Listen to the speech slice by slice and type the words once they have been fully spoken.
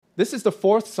This is the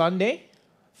fourth Sunday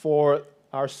for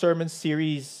our sermon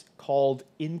series called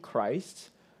In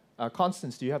Christ.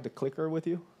 Constance, do you have the clicker with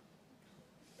you?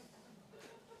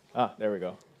 There we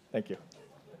go. Thank you.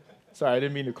 Sorry, I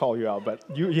didn't mean to call you out, but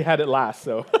you had it last,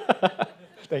 so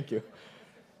thank you.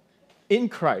 In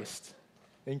Christ.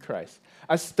 In Christ.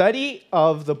 A study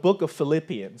of the book of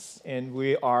Philippians, and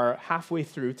we are halfway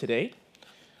through today.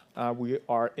 We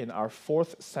are in our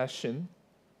fourth session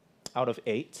out of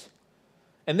 8.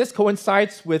 And this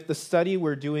coincides with the study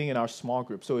we're doing in our small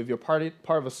group. So if you're part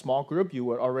of a small group, you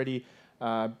would already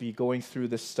be going through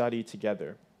this study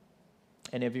together.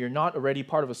 And if you're not already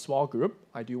part of a small group,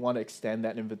 I do want to extend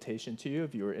that invitation to you.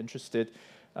 If you are interested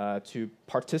to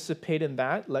participate in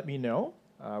that, let me know.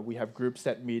 We have groups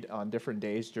that meet on different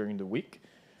days during the week.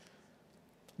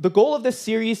 The goal of this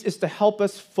series is to help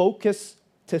us focus,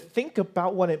 to think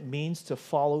about what it means to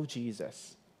follow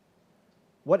Jesus.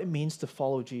 What it means to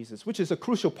follow Jesus, which is a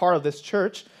crucial part of this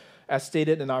church, as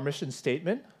stated in our mission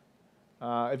statement.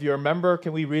 If you remember,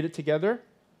 can we read it together?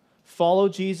 Follow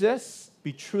Jesus,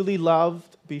 be truly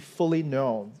loved, be fully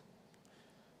known.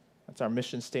 That's our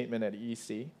mission statement at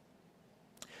EC.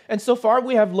 And so far,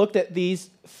 we have looked at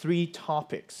these 3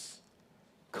 topics: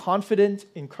 confident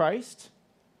in Christ,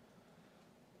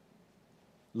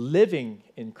 living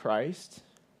in Christ,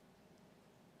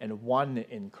 and one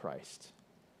in Christ.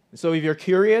 So if you're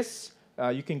curious,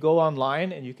 you can go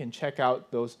online and you can check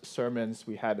out those sermons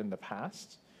we had in the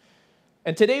past.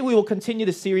 And today we will continue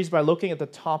the series by looking at the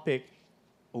topic,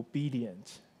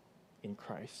 obedient in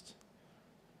Christ.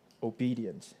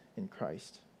 Obedient in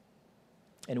Christ.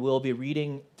 And we'll be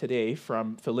reading today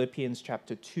from Philippians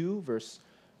chapter 2, verse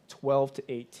 12 to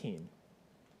 18.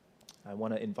 I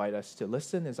want to invite us to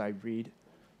listen as I read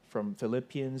from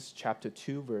Philippians chapter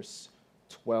 2, verse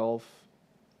 12.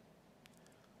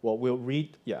 Well, we'll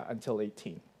read, until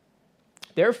 18.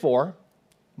 Therefore,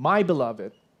 my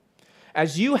beloved,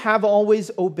 as you have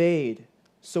always obeyed,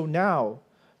 so now,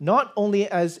 not only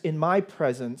as in my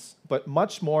presence, but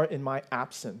much more in my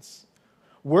absence,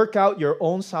 work out your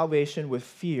own salvation with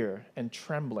fear and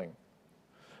trembling.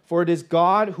 For it is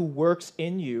God who works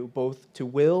in you both to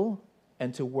will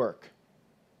and to work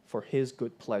for his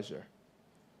good pleasure.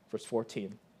 Verse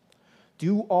 14.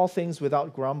 Do all things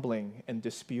without grumbling and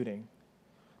disputing,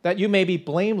 that you may be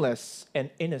blameless and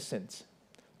innocent,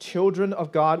 children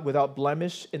of God without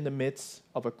blemish in the midst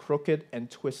of a crooked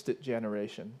and twisted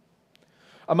generation,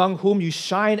 among whom you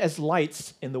shine as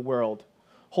lights in the world,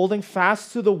 holding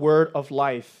fast to the word of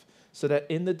life, so that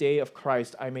in the day of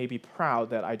Christ I may be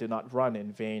proud that I did not run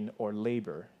in vain or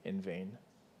labor in vain.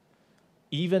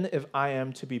 Even if I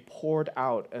am to be poured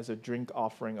out as a drink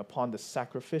offering upon the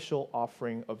sacrificial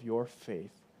offering of your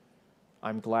faith,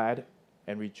 I'm glad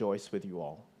and rejoice with you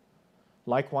all.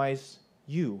 Likewise,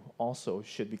 you also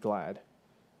should be glad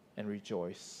and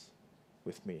rejoice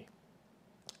with me.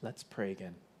 Let's pray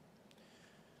again.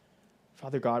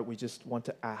 Father God, we just want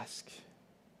to ask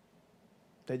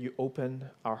that you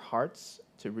open our hearts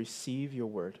to receive your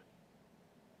word.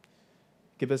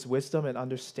 Give us wisdom and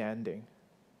understanding,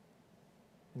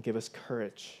 and give us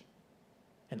courage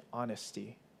and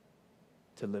honesty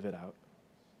to live it out.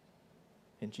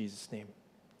 In Jesus' name,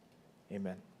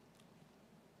 amen.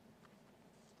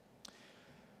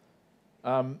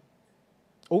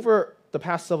 Over the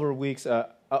past several weeks,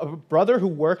 a brother who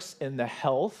works in the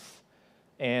health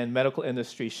and medical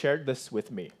industry shared this with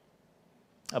me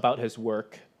about his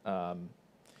work.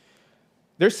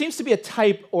 There seems to be a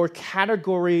type or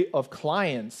category of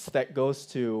clients that goes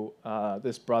to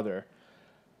this brother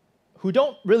who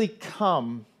don't really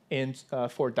come in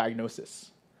for diagnosis,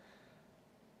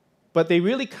 but they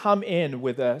really come in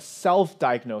with a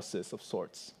self-diagnosis of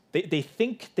sorts. They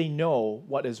think they know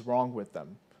what is wrong with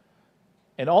them.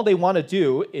 And all they want to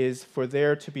do is for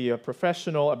there to be a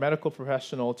professional, a medical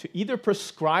professional, to either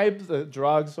prescribe the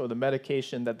drugs or the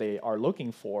medication that they are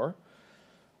looking for,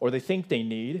 or they think they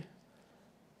need,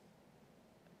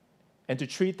 and to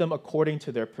treat them according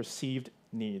to their perceived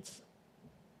needs.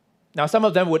 Now, some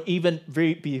of them would even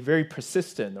be very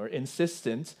persistent or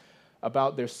insistent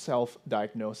about their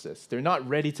self-diagnosis. They're not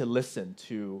ready to listen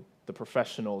to the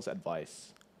professional's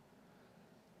advice.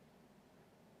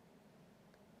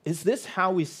 Is this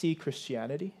how we see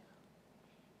Christianity?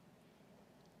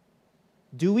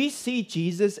 Do we see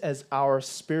Jesus as our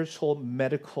spiritual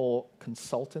medical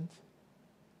consultant?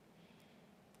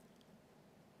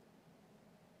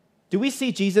 Do we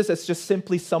see Jesus as just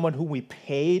simply someone whom we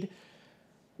paid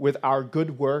with our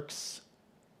good works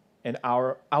and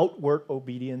our outward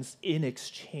obedience in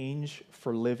exchange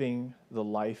for living the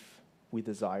life we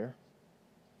desire?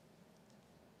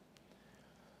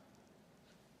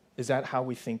 Is that how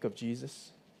we think of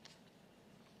Jesus?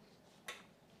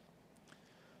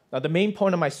 Now, the main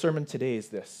point of my sermon today is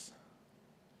this.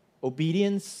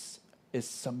 Obedience is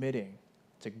submitting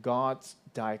to God's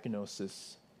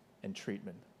diagnosis and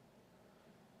treatment.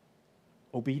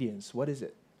 Obedience, what is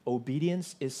it?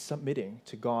 Obedience is submitting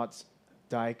to God's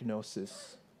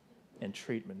diagnosis and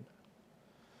treatment.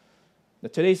 Now,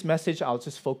 today's message, I'll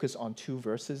just focus on two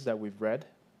verses that we've read,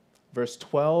 verse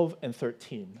 12 and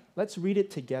 13. Let's read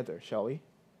it together, shall we?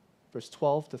 Verse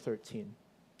 12 to 13.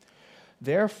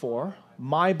 Therefore,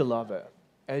 my beloved,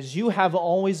 as you have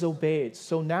always obeyed,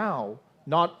 so now,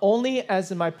 not only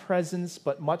as in my presence,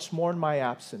 but much more in my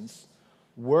absence,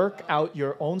 work out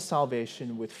your own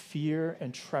salvation with fear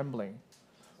and trembling.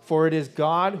 For it is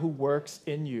God who works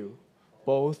in you,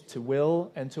 both to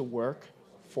will and to work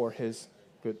for his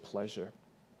good pleasure.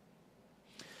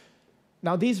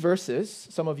 Now, these verses,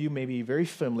 some of you may be very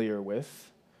familiar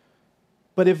with,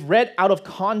 but if read out of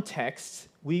context,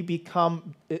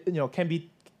 become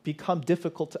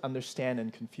difficult to understand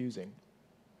and confusing.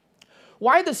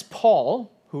 Why does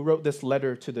Paul, who wrote this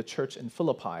letter to the church in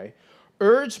Philippi,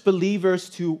 urge believers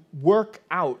to work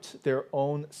out their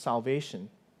own salvation?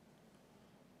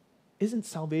 Isn't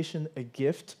salvation a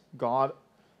gift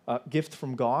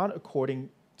from God according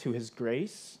to his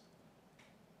grace?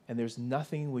 And there's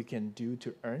nothing we can do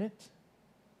to earn it?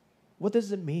 What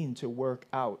does it mean to work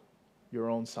out your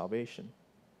own salvation?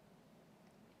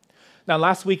 Now,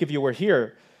 last week, if you were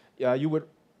here, you would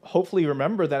hopefully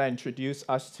remember that I introduced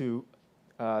us to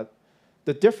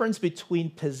the difference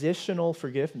between positional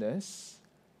forgiveness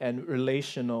and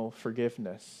relational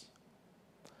forgiveness.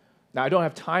 Now, I don't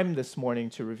have time this morning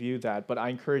to review that, but I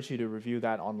encourage you to review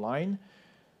that online.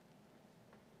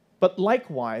 But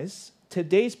likewise,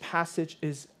 today's passage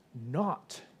is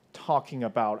not talking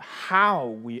about how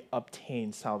we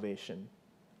obtain salvation.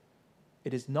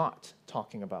 It is not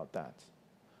talking about that.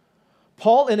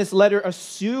 Paul, in his letter,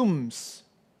 assumes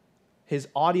his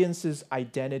audience's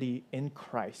identity in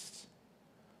Christ.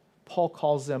 Paul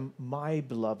calls them my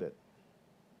beloved.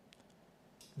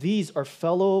 These are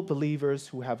fellow believers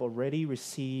who have already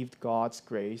received God's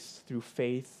grace through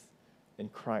faith in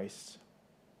Christ.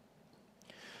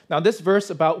 Now, this verse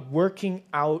about working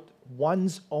out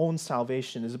one's own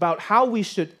salvation is about how we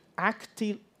should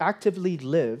actively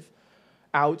live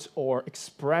out or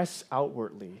express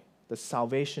outwardly the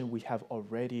salvation we have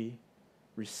already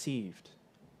received.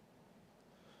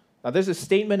 Now, there's a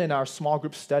statement in our small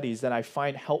group studies that I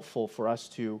find helpful for us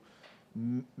to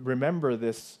remember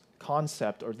this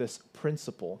concept or this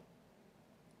principle.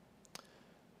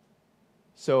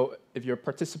 So, if you're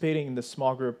participating in the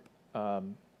small group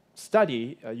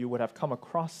study, you would have come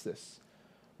across this.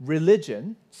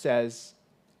 Religion says,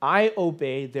 I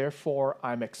obey, therefore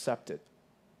I'm accepted.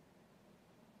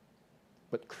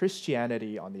 But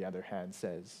Christianity, on the other hand,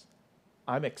 says,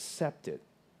 I'm accepted,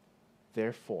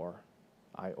 therefore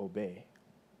I obey.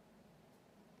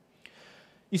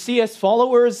 You see, as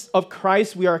followers of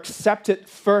Christ, we are accepted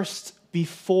first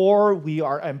before we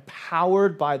are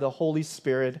empowered by the Holy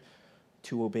Spirit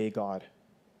to obey God.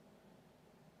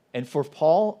 And for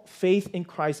Paul, faith in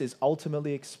Christ is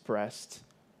ultimately expressed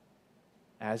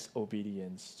as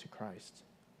obedience to Christ.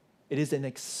 It is an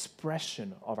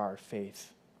expression of our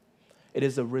faith. It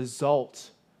is a result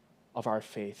of our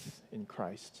faith in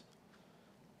Christ.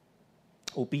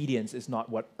 Obedience is not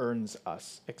what earns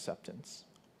us acceptance.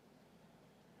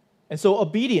 And so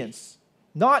obedience,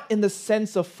 not in the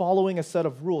sense of following a set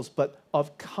of rules, but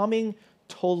of coming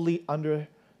totally under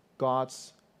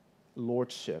God's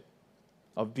lordship,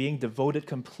 of being devoted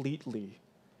completely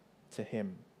to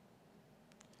him.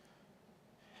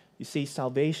 You see,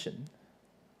 salvation.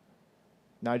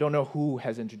 Now, I don't know who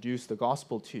has introduced the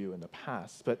gospel to you in the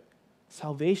past, but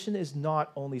salvation is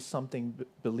not only something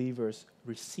believers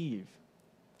receive,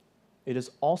 it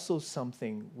is also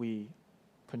something we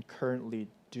concurrently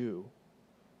do,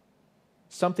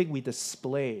 something we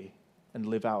display and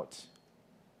live out.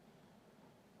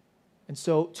 And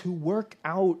so to work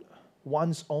out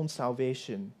one's own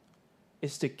salvation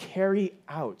is to carry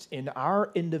out in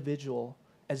our individual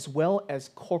as well as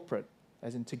corporate,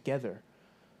 as in together,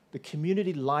 the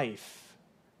community life,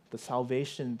 the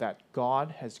salvation that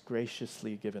God has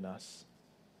graciously given us.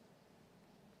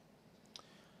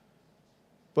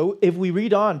 But if we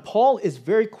read on, Paul is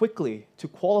very quickly to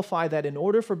qualify that in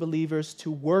order for believers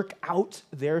to work out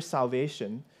their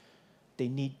salvation, they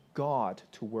need God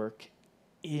to work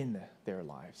in their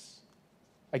lives.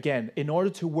 Again, in order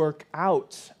to work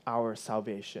out our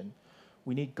salvation,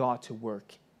 we need God to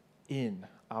work in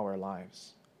our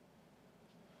lives.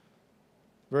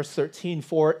 Verse 13,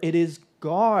 for it is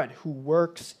God who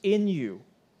works in you,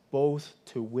 both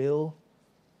to will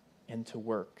and to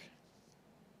work.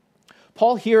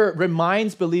 Paul here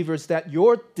reminds believers that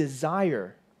your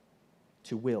desire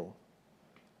to will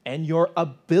and your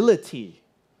ability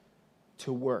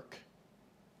to work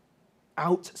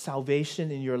out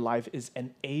salvation in your life is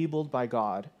enabled by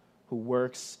God, who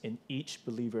works in each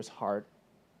believer's heart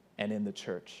and in the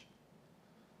church.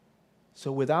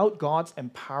 So without God's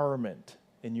empowerment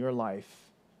in your life,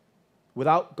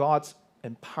 without God's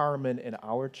empowerment in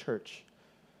our church,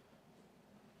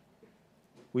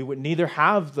 we would neither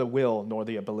have the will nor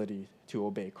the ability to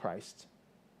obey Christ.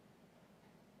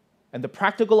 And the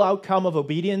practical outcome of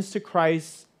obedience to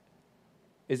Christ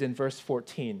is in verse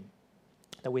 14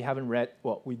 that we haven't read,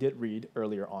 well, we did read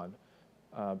earlier on,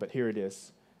 but here it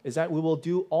is that we will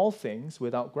do all things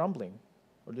without grumbling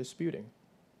or disputing.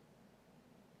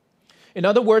 In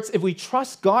other words, if we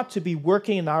trust God to be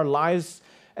working in our lives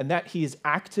and that He is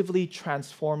actively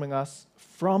transforming us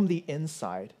from the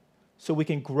inside so we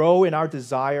can grow in our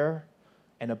desire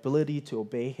and ability to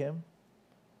obey Him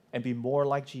and be more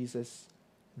like Jesus,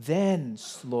 then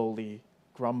slowly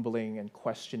grumbling and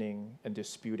questioning and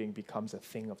disputing becomes a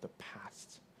thing of the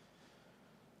past.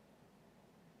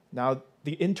 Now,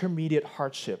 the intermediate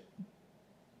hardship,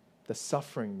 the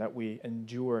suffering that we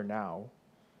endure now,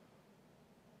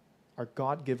 are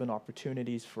God-given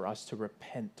opportunities for us to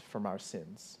repent from our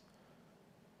sins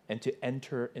and to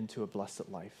enter into a blessed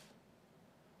life.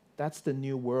 That's the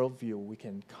new worldview we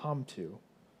can come to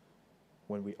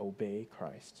when we obey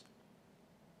Christ.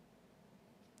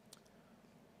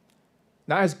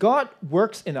 Now, as God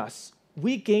works in us,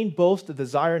 we gain both the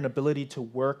desire and ability to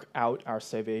work out our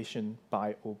salvation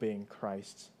by obeying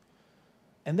Christ.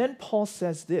 And then Paul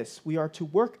says this: we are to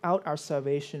work out our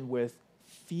salvation with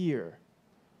fear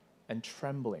and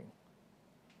trembling.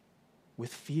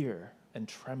 With fear and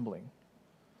trembling.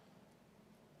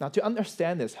 Now, to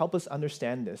understand this, help us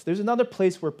understand this, there's another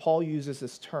place where Paul uses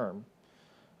this term.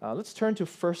 Let's turn to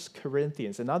 1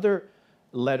 Corinthians, another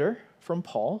letter from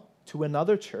Paul to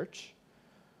another church.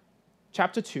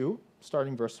 Chapter 2,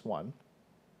 starting verse 1.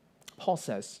 Paul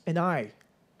says, "And I,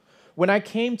 when I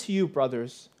came to you,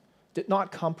 brothers, did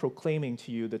not come proclaiming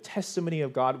to you the testimony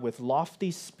of God with lofty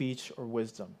speech or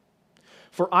wisdom.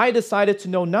 For I decided to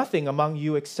know nothing among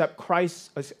you except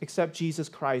Jesus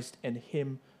Christ and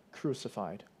Him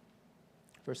crucified."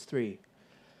 Verse 3,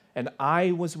 "And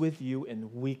I was with you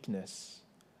in weakness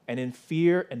and in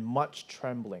fear and much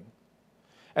trembling.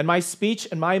 And my speech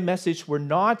and my message were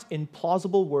not in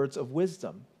plausible words of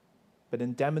wisdom, but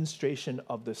in demonstration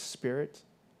of the Spirit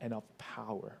and of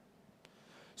power,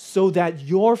 so that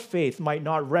your faith might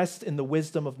not rest in the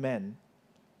wisdom of men,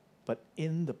 but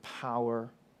in the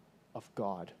power of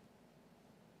God."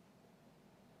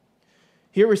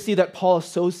 Here we see that Paul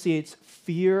associates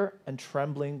fear and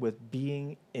trembling with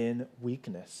being in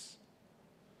weakness.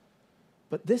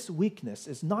 But this weakness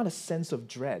is not a sense of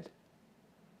dread,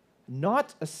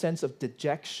 not a sense of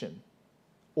dejection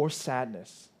or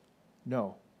sadness.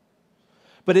 No.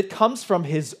 But it comes from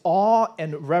his awe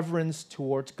and reverence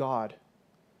towards God.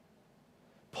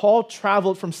 Paul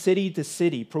traveled from city to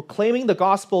city, proclaiming the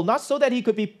gospel not so that he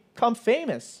could become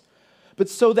famous, but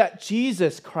so that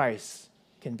Jesus Christ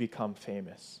can become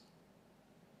famous.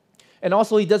 And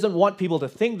also, he doesn't want people to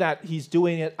think that he's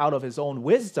doing it out of his own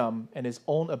wisdom and his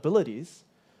own abilities,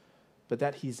 but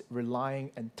that he's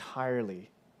relying entirely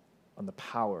on the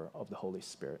power of the Holy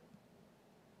Spirit.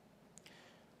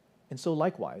 And so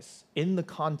likewise, in the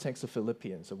context of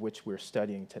Philippians, of which we're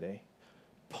studying today,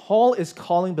 Paul is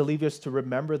calling believers to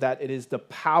remember that it is the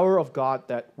power of God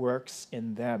that works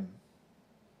in them.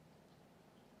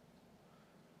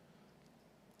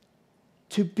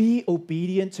 To be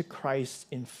obedient to Christ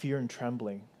in fear and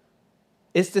trembling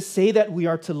is to say that we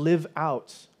are to live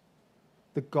out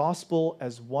the gospel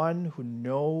as one who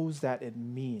knows that it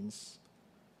means.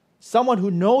 Someone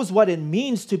who knows what it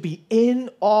means to be in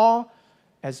awe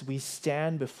as we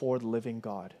stand before the living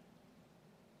God.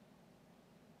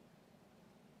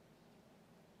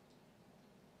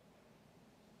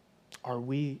 Are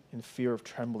we in fear of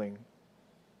trembling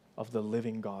of the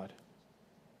living God?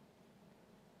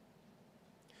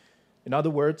 In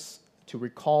other words, to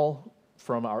recall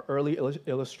from our early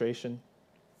illustration,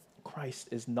 Christ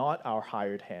is not our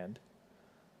hired hand.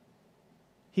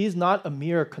 He is not a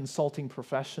mere consulting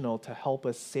professional to help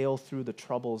us sail through the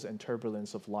troubles and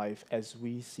turbulence of life as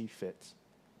we see fit.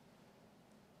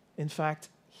 In fact,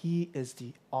 He is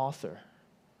the author.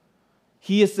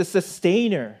 He is the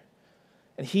sustainer.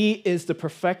 And He is the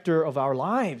perfecter of our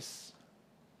lives.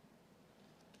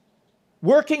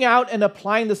 Working out and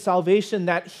applying the salvation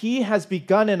that He has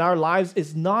begun in our lives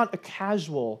is not a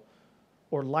casual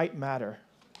or light matter.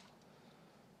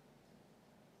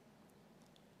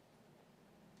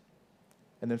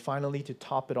 And then finally, to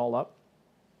top it all up,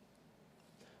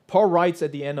 Paul writes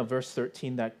at the end of verse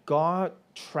 13 that God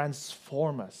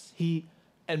transforms us. He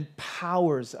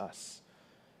empowers us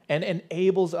and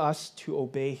enables us to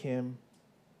obey him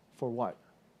for what?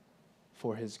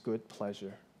 For his good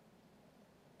pleasure.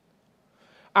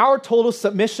 Our total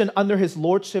submission under his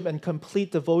lordship and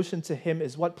complete devotion to him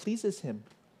is what pleases him.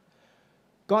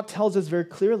 God tells us very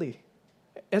clearly,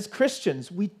 as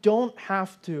Christians, we don't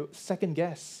have to second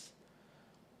guess.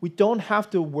 We don't have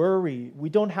to worry. We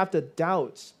don't have to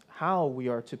doubt how we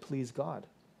are to please God.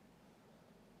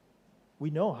 We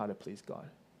know how to please God.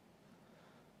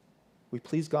 We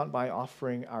please God by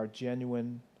offering our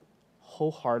genuine,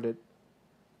 wholehearted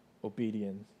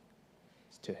obedience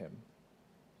to him.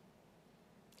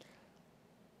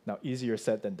 Now, easier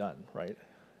said than done, right?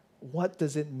 What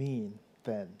does it mean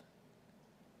then?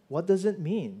 What does it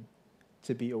mean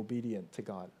to be obedient to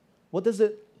God? What does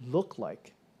it look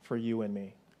like for you and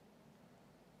me?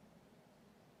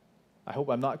 I hope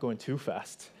I'm not going too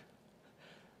fast.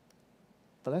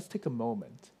 But let's take a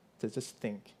moment to just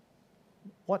think,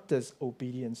 what does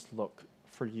obedience look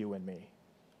for you and me?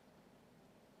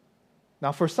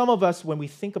 Now, for some of us, when we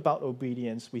think about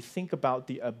obedience, we think about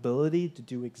the ability to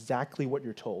do exactly what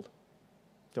you're told,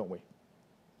 don't we?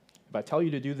 If I tell you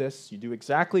to do this, you do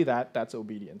exactly that, that's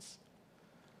obedience.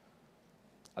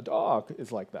 A dog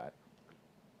is like that.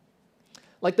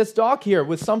 Like this dog here,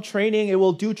 with some training, it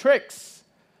will do tricks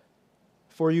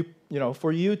for you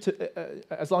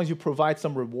to, as long as you provide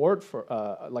some reward for,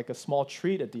 like a small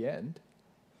treat at the end.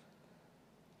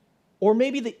 Or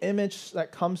maybe the image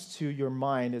that comes to your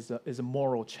mind is a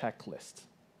moral checklist.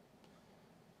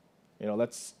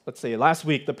 Let's say last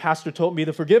week the pastor told me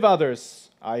to forgive others.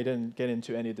 I didn't get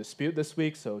into any dispute this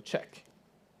week, so check.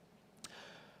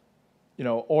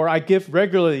 Or I give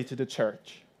regularly to the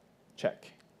church. Check.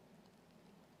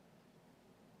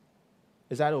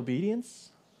 Is that obedience?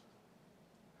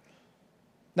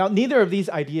 Now, neither of these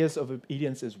ideas of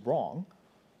obedience is wrong.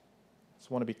 Just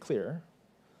want to be clear.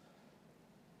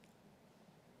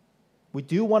 We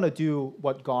do want to do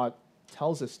what God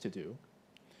tells us to do.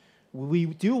 We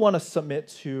do want to submit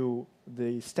to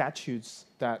the statutes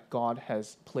that God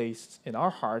has placed in our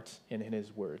heart and in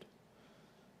his word.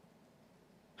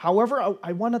 However,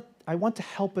 I want to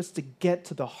help us to get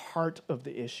to the heart of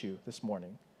the issue this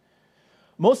morning.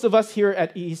 Most of us here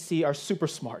at EEC are super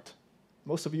smart.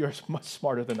 Most of you are much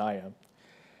smarter than I am.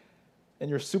 And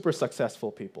you're super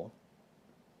successful people,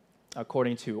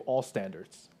 according to all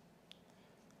standards.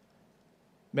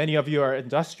 Many of you are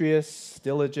industrious,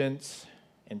 diligent,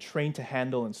 and trained to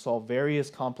handle and solve various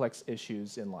complex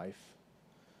issues in life.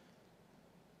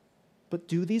 But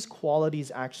do these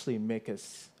qualities actually make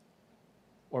us,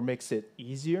 or makes it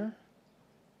easier,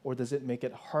 or does it make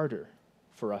it harder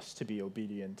for us to be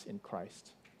obedient in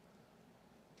Christ?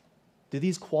 Do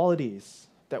these qualities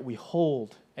that we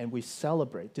hold and we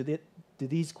celebrate, do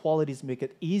these qualities make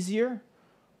it easier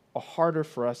or harder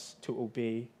for us to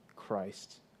obey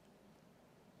Christ?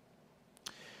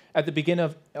 At the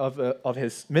beginning of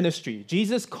his ministry,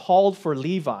 Jesus called for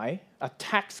Levi, a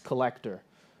tax collector.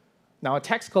 Now, a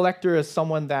tax collector is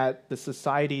someone that the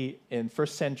society in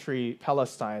first century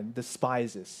Palestine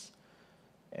despises.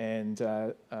 And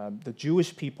the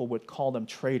Jewish people would call them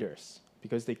traitors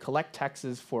because they collect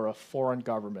taxes for a foreign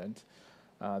government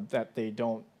that they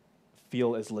don't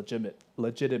feel is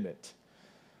legitimate.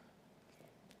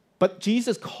 But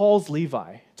Jesus calls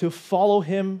Levi to follow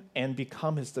him and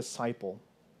become his disciple.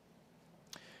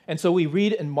 And so we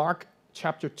read in Mark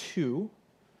chapter 2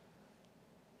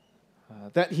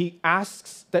 that he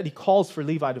calls for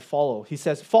Levi to follow. He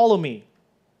says, "Follow me."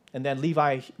 And then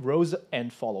Levi rose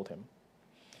and followed him.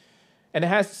 And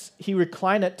as he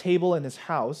reclined at table in his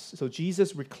house, so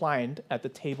Jesus reclined at the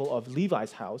table of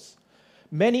Levi's house,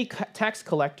 many tax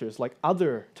collectors, like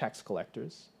other tax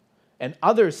collectors, and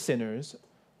other sinners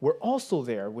were also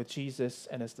there with Jesus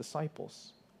and his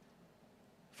disciples.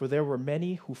 For there were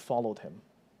many who followed him.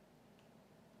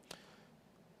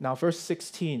 Now, verse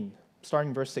 16,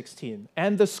 starting verse 16.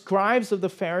 And the scribes of the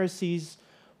Pharisees,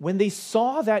 when they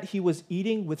saw that he was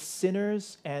eating with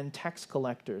sinners and tax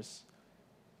collectors,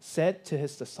 said to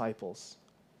his disciples,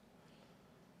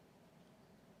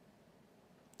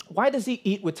 "Why does he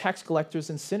eat with tax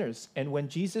collectors and sinners?" And when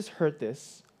Jesus heard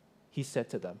this, he said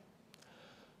to them,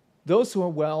 "Those who are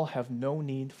well have no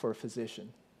need for a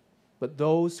physician, but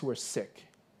those who are sick.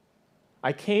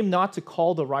 I came not to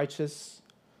call the righteous,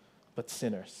 but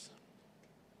sinners."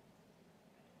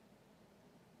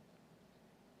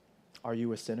 Are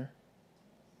you a sinner?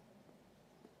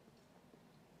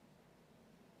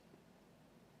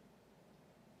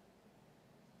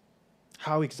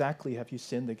 How exactly have you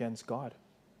sinned against God?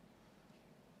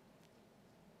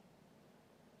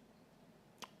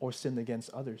 Or sinned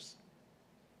against others?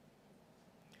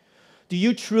 Do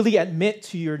you truly admit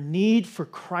to your need for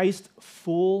Christ's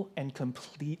full and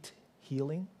complete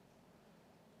healing?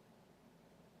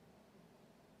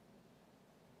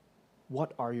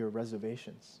 What are your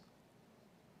reservations?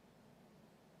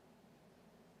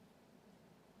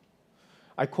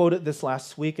 I quoted this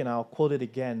last week, and I'll quote it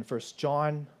again. 1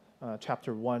 John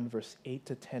chapter 1, verse 8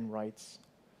 to 10 writes,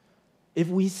 "If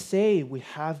we say we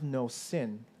have no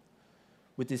sin,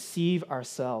 we deceive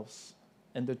ourselves,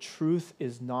 and the truth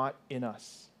is not in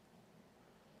us.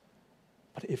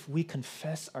 But if we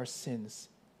confess our sins,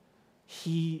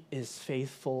 he is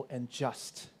faithful and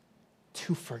just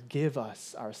to forgive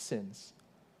us our sins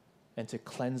and to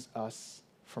cleanse us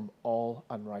from all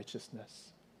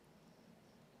unrighteousness.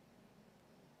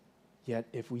 Yet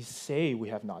if we say we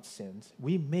have not sinned,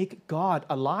 we make God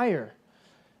a liar,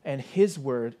 and his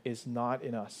word is not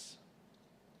in us."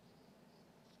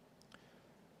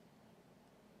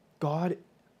 God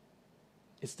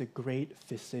is the great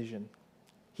physician.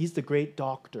 He's the great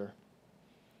doctor.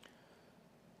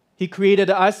 He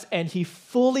created us and he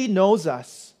fully knows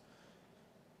us.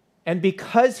 And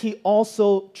because he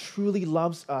also truly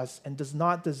loves us and does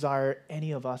not desire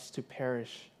any of us to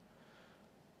perish,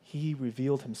 he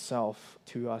revealed himself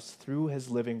to us through his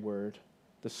living word,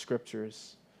 the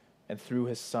scriptures, and through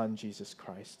his Son, Jesus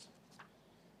Christ.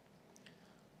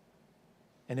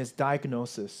 And his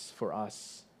diagnosis for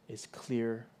us is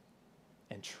clear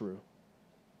and true.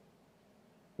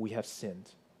 We have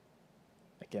sinned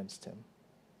against him.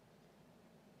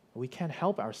 We can't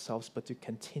help ourselves but to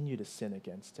continue to sin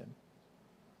against him.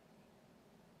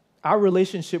 Our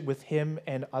relationship with him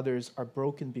and others are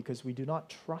broken because we do not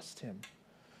trust him.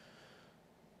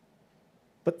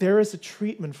 But there is a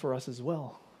treatment for us as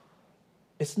well.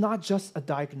 It's not just a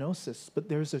diagnosis, but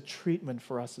there's a treatment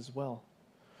for us as well.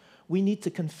 We need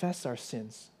to confess our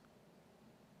sins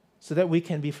so that we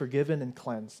can be forgiven and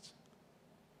cleansed.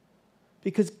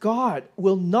 Because God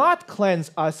will not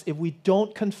cleanse us if we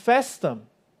don't confess them.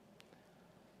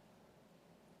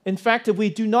 In fact, if we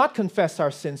do not confess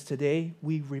our sins today,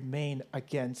 we remain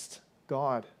against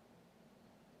God.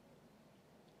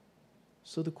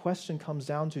 So the question comes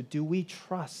down to, do we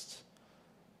trust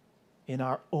in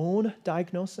our own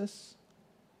diagnosis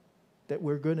that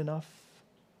we're good enough,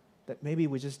 that maybe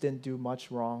we just didn't do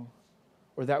much wrong,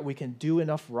 or that we can do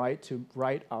enough right to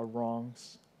right our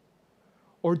wrongs?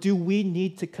 Or do we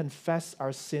need to confess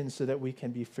our sins so that we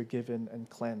can be forgiven and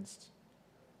cleansed?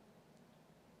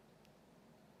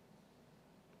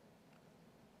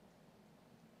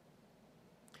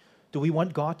 Do we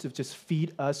want God to just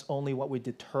feed us only what we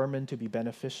determine to be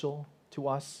beneficial to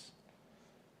us?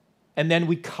 And then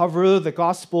we cover the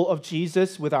gospel of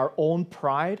Jesus with our own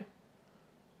pride?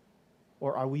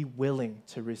 Or are we willing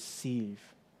to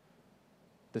receive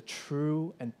the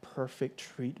true and perfect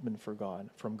treatment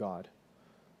from God?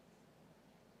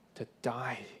 To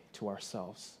die to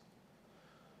ourselves,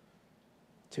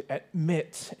 to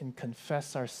admit and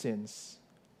confess our sins,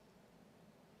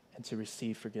 and to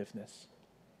receive forgiveness.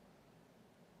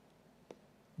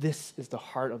 This is the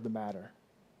heart of the matter.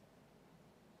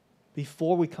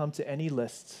 Before we come to any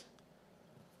lists,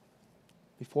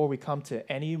 before we come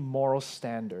to any moral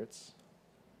standards,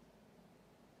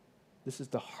 this is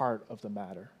the heart of the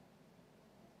matter.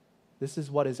 This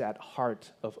is what is at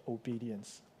heart of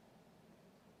obedience.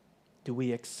 Do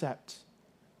we accept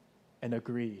and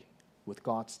agree with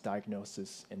God's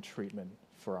diagnosis and treatment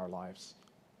for our lives?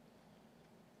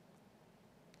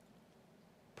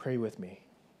 Pray with me,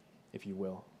 if you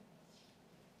will.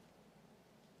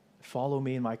 Follow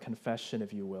me in my confession,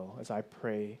 if you will, as I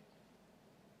pray.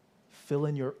 Fill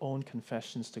in your own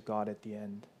confessions to God at the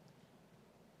end.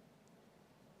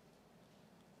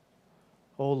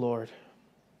 Oh Lord,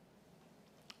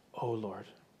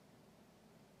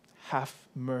 have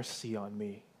mercy on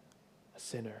me, a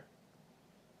sinner.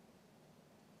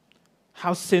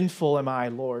 How sinful am I,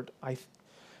 Lord,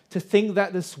 to think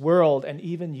that this world and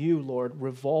even you, Lord,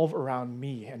 revolve around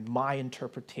me and my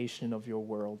interpretation of your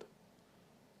world.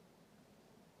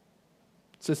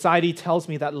 Society tells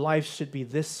me that life should be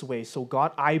this way. So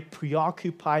God, I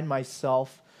preoccupied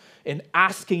myself in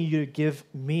asking you to give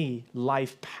me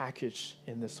life packaged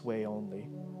in this way only.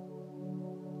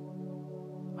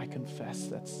 I confess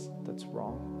that's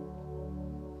wrong.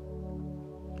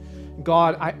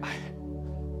 God,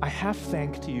 I have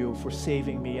thanked you for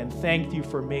saving me and thanked you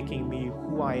for making me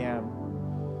who I am.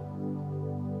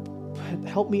 But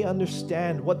help me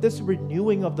understand what this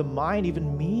renewing of the mind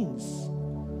even means.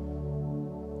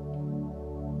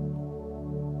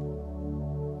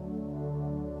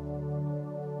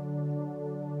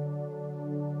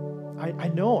 I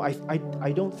know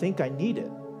I don't think I need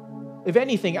it. If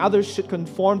anything, others should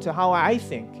conform to how I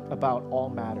think about all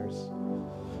matters.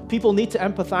 People need to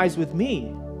empathize with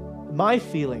me, my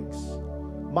feelings,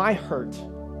 my hurt.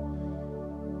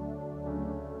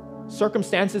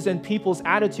 Circumstances and people's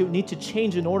attitude need to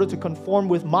change in order to conform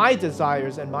with my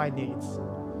desires and my needs.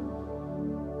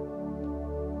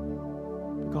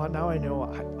 God, now I know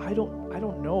I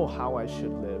don't know how I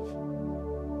should live.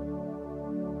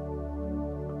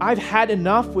 I've had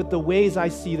enough with the ways I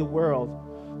see the world.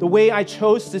 The way I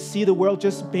chose to see the world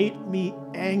just made me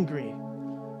angry,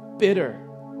 bitter,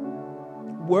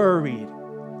 worried,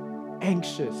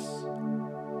 anxious,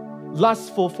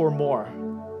 lustful for more,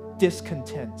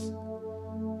 discontent.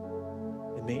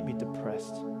 It made me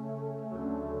depressed.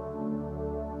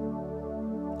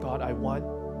 God, I want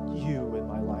you in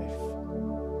my life.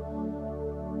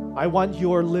 I want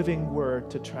your living word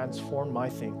to transform my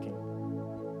thinking.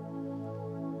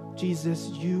 Jesus,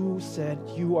 you said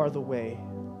you are the way,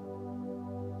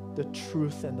 the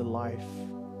truth, and the life.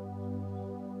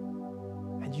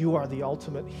 And you are the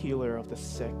ultimate healer of the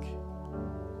sick.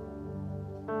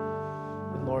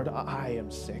 And Lord, I am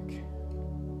sick.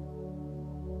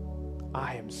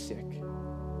 I am sick.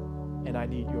 And I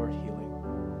need your healing.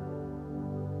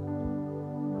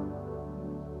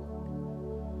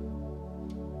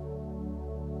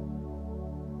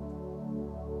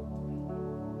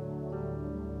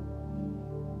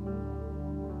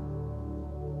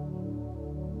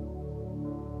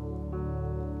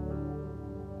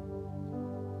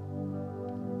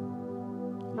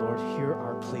 Lord, hear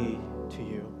our plea to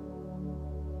you.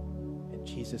 In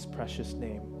Jesus' precious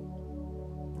name,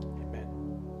 amen.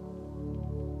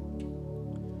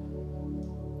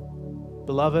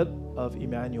 Beloved of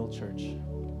Emmanuel Church,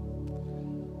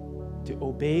 to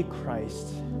obey Christ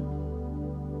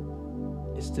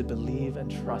is to believe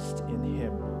and trust in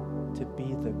Him to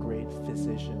be the great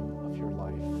physician of your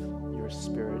life, your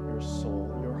spirit, your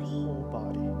soul, your whole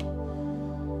body.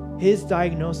 His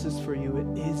diagnosis for you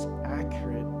is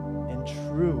accurate and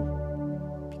true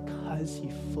because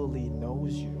He fully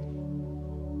knows you,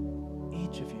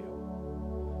 each of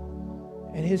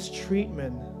you. And His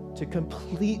treatment to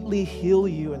completely heal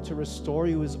you and to restore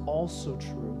you is also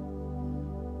true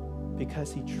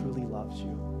because He truly loves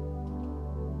you.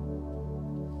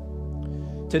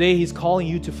 Today, He's calling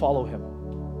you to follow Him.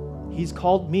 He's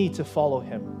called me to follow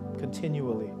Him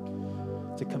continually,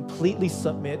 to completely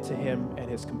submit to Him and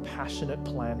His compassionate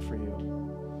plan for you.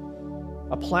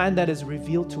 A plan that is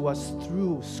revealed to us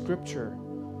through Scripture,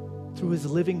 through His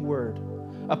living Word.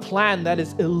 A plan that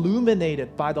is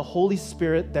illuminated by the Holy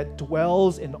Spirit that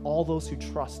dwells in all those who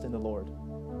trust in the Lord.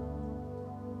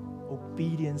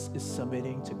 Obedience is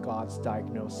submitting to God's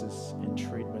diagnosis and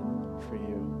treatment for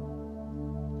you.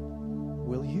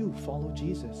 Will you follow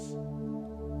Jesus?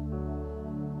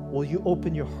 Will you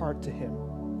open your heart to Him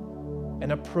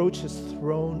and approach His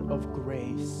throne of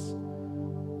grace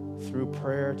through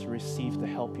prayer to receive the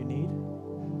help you need?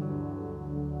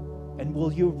 And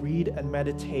will you read and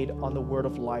meditate on the word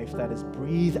of life that is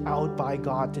breathed out by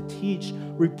God to teach,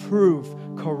 reprove,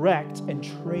 correct, and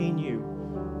train you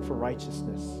for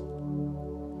righteousness,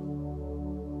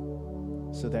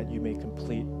 so that you may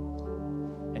complete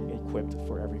and be equipped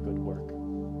for every good work?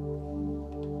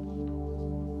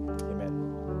 Amen.